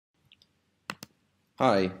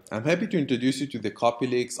Hi, I'm happy to introduce you to the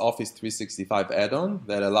Copyleaks Office 365 add-on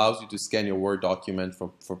that allows you to scan your Word document for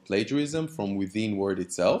plagiarism from within Word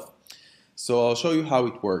itself. So I'll show you how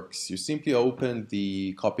it works. You simply open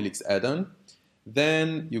the Copyleaks add-on.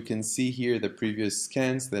 Then you can see here the previous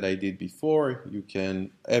scans that I did before.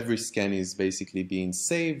 Every scan is basically being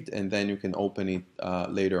saved, and then you can open it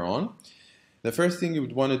later on. The first thing you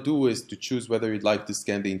would want to do is to choose whether you'd like to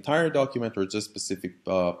scan the entire document or just specific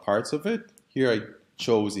parts of it. Here I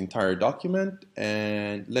chose entire document,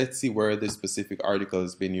 and let's see where this specific article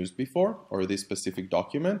has been used before, or this specific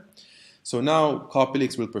document. So now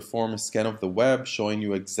Copyleaks will perform a scan of the web, showing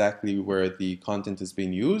you exactly where the content has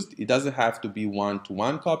been used. It doesn't have to be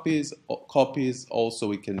one-to-one copies.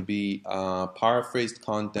 Also, it can be paraphrased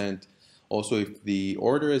content. Also, if the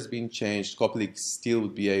order has been changed, Copyleaks still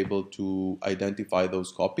would be able to identify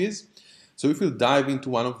those copies. So if you dive into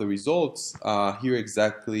one of the results, you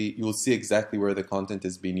will see exactly where the content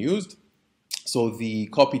has been used. So the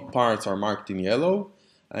copied parts are marked in yellow,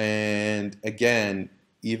 and again,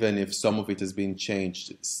 even if some of it has been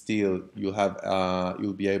changed, still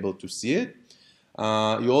you'll be able to see it.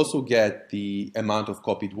 You also get the amount of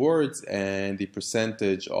copied words and the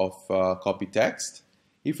percentage of copied text.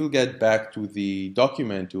 If you get back to the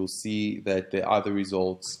document, you'll see that the other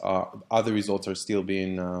results are still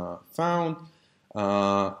being found,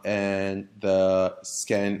 and the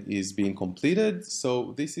scan is being completed.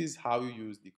 So this is how you use the